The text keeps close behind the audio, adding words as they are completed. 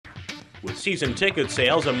With season ticket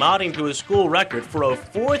sales amounting to a school record for a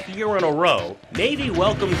fourth year in a row, Navy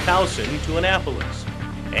welcomed Towson to Annapolis.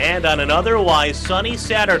 And on an otherwise sunny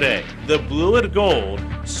Saturday, the blue and gold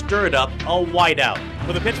stirred up a whiteout.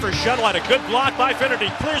 With a pitch for Shunwhite, a good block by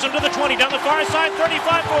Finnerty, clears him to the 20, down the far side,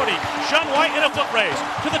 35-40. Shunwhite in a foot race,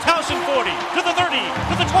 to the Towson 40, to the 30,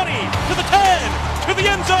 to the 20, to the 10, to the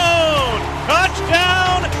end zone!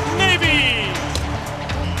 Touchdown, Navy!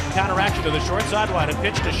 Counteraction to the short sideline, a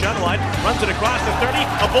pitch to Shunwhite, runs it across the 30,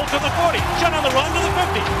 a bolt to the 40, Shun on the run to the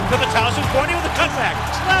 50, to the Towson 40 with a cutback,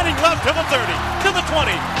 sliding left to the 30, to the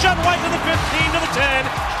 20, Shunwhite to the 15, to the 10,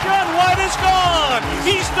 Shunwhite is gone!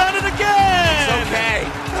 He's done it again! It's okay.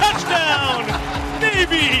 Touchdown,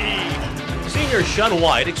 Navy! Senior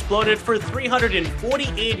Shunwhite exploded for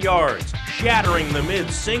 348 yards, shattering the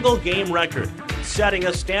mid-single game record, setting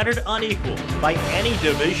a standard unequaled by any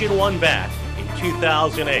Division I back in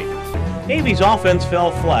 2008. Navy's offense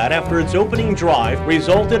fell flat after its opening drive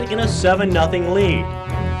resulted in a 7-0 lead.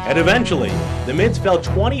 And eventually, the Mids fell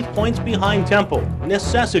 20 points behind Temple,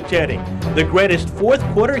 necessitating the greatest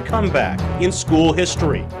fourth-quarter comeback in school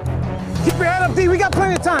history. Keep your head up, D. We got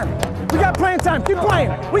plenty of time. We got plenty of time. Keep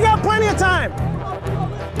playing. We got plenty of time.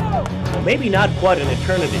 Well, maybe not quite an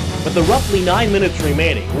eternity, but the roughly 9 minutes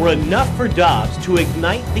remaining were enough for Dobbs to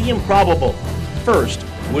ignite the improbable. First,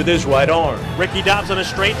 with his right arm. Ricky Dobbs on a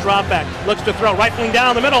straight drop back, looks to throw, right wing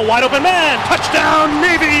down the middle, wide open man, touchdown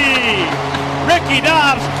Navy! Ricky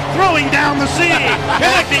Dobbs throwing down the seam,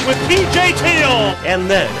 connecting with P.J. Teal. And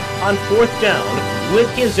then, on fourth down, with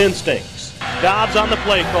his instincts. Dobbs on the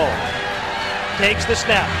play call. Takes the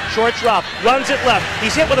snap, short drop, runs it left.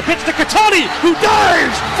 He's hit with a pitch to Katani, who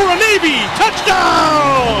dives for a Navy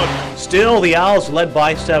touchdown! Still, the Owls led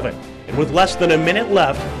by 7, and with less than a minute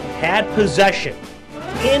left, had possession,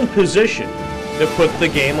 in position, to put the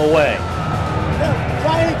game away.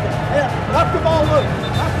 Knock the ball loose.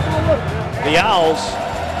 Knock the ball loose. The Owls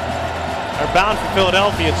are bound for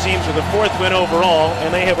Philadelphia, it seems, with a 4th win overall,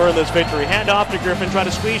 and they have earned this victory. Hand off to Griffin, tried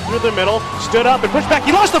to squeeze through the middle, stood up and pushed back.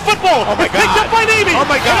 He lost the football. Oh my God. Picked up by Navy. Oh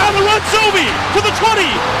my God. And on the run, Sobe to the 20,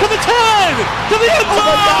 to the 10, to the end zone.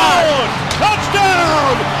 Oh my God.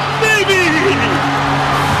 Touchdown, Navy!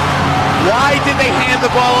 Why did they hand the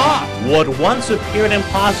ball off? What once appeared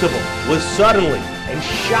impossible was suddenly and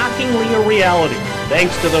shockingly a reality,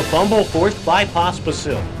 thanks to the fumble forced by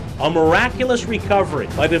Pospisil, a miraculous recovery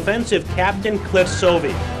by defensive captain Cliff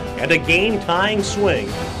Sovey, and a game-tying swing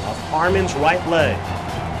off Harmon's right leg.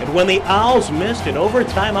 And when the Owls missed an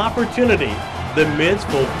overtime opportunity, the Mids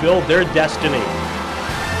fulfilled their destiny.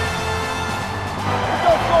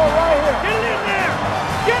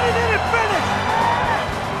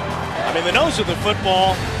 I mean, the nose of the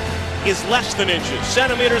football is less than inches,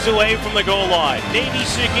 centimeters away from the goal line. Navy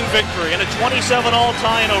seeking victory and a 27-all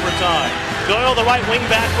tie in overtime. Doyle, the right wing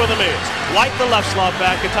back for the Mids. White, the left slot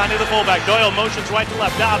back. Katani, the fullback. Doyle motions right to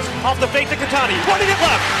left. Dobbs off the fake to Katani. Pointing it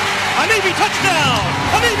left. A Navy touchdown!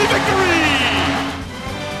 A Navy victory!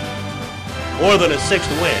 More than a 6th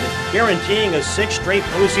win, guaranteeing a 6th straight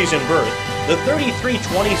postseason berth, the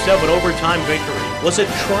 33-27 overtime victory was a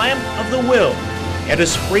triumph of the will and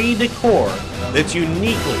esprit de corps that's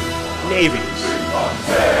uniquely Navy's.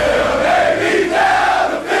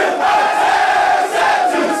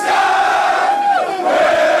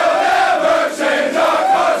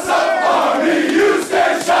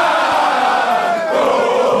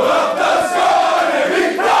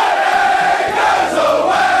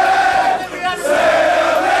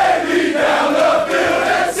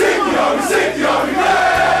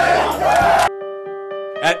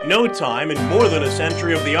 At no time in more than a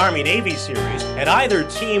century of the Army-Navy series had either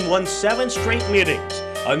team won 7 straight meetings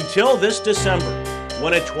until this December,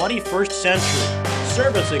 when a 21st century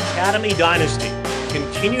Service Academy dynasty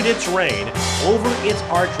continued its reign over its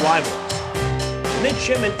arch rivals. The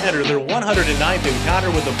midshipmen entered their 109th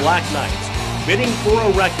encounter with the Black Knights, bidding for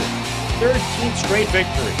a record 13th straight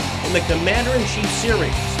victory in the Commander-in-Chief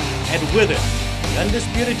Series, and with it, the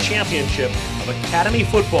undisputed championship of Academy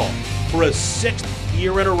football for a 6th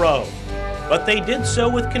year in a row. But they did so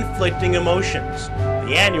with conflicting emotions.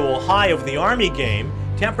 The annual high of the Army game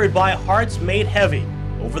tempered by hearts made heavy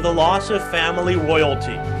over the loss of family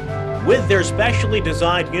royalty. With their specially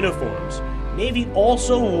designed uniforms, Navy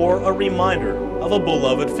also wore a reminder of a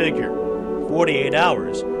beloved figure, 48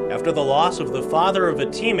 hours after the loss of the father of a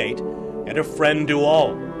teammate and a friend to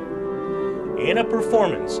all. In a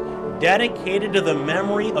performance dedicated to the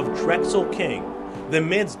memory of Drexel King, the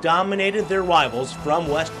Mids dominated their rivals from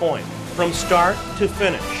West Point, from start to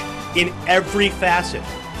finish, in every facet.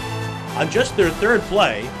 On just their 3rd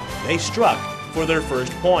play, they struck for their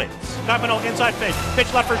first points. Carpino inside fake.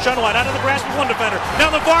 Pitch left for Shunwhite. Out of the grass with one defender.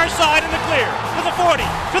 Down the far side in the clear. To the 40.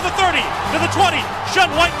 To the 30. To the 20.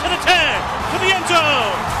 Shunwhite to the 10. To the end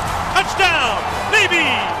zone. Touchdown, Navy!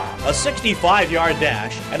 A 65-yard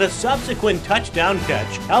dash and a subsequent touchdown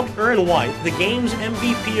catch helped earn White the game's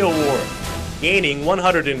MVP award. Gaining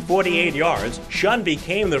 148 yards, Shun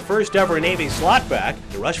became the first ever Navy slotback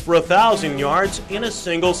to rush for 1,000 yards in a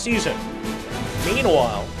single season.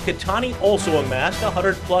 Meanwhile, Katani also amassed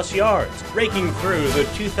 100-plus yards, breaking through the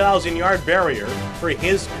 2,000-yard barrier for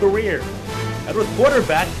his career. And with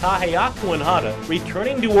quarterback Kaheaku Inhata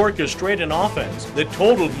returning to orchestrate an offense that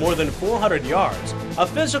totaled more than 400 yards, a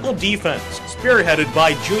physical defense spearheaded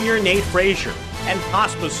by junior Nate Frazier and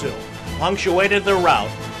Pospisil punctuated the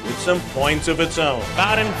route with some points of its own.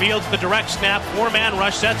 Bowden fields the direct snap, four-man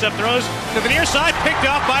rush, sets up, throws to the near side, picked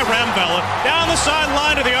off by Ramvella, down the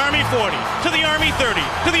sideline to the Army 40, to the Army 30,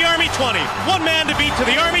 to the Army 20, one man to beat to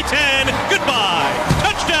the Army 10, goodbye,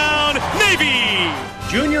 touchdown, Navy!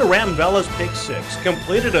 Junior Ramvella's pick six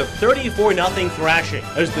completed a 34-0 thrashing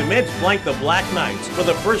as the Mids blanked the Black Knights for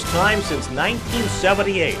the first time since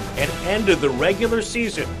 1978 and ended the regular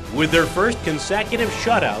season with their first consecutive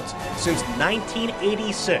shutouts since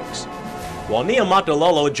 1986. While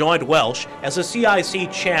Niumatalolo joined Welsh as a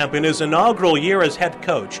CIC champ in his inaugural year as head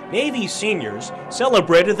coach, Navy seniors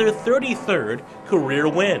celebrated their 33rd career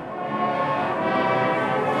win.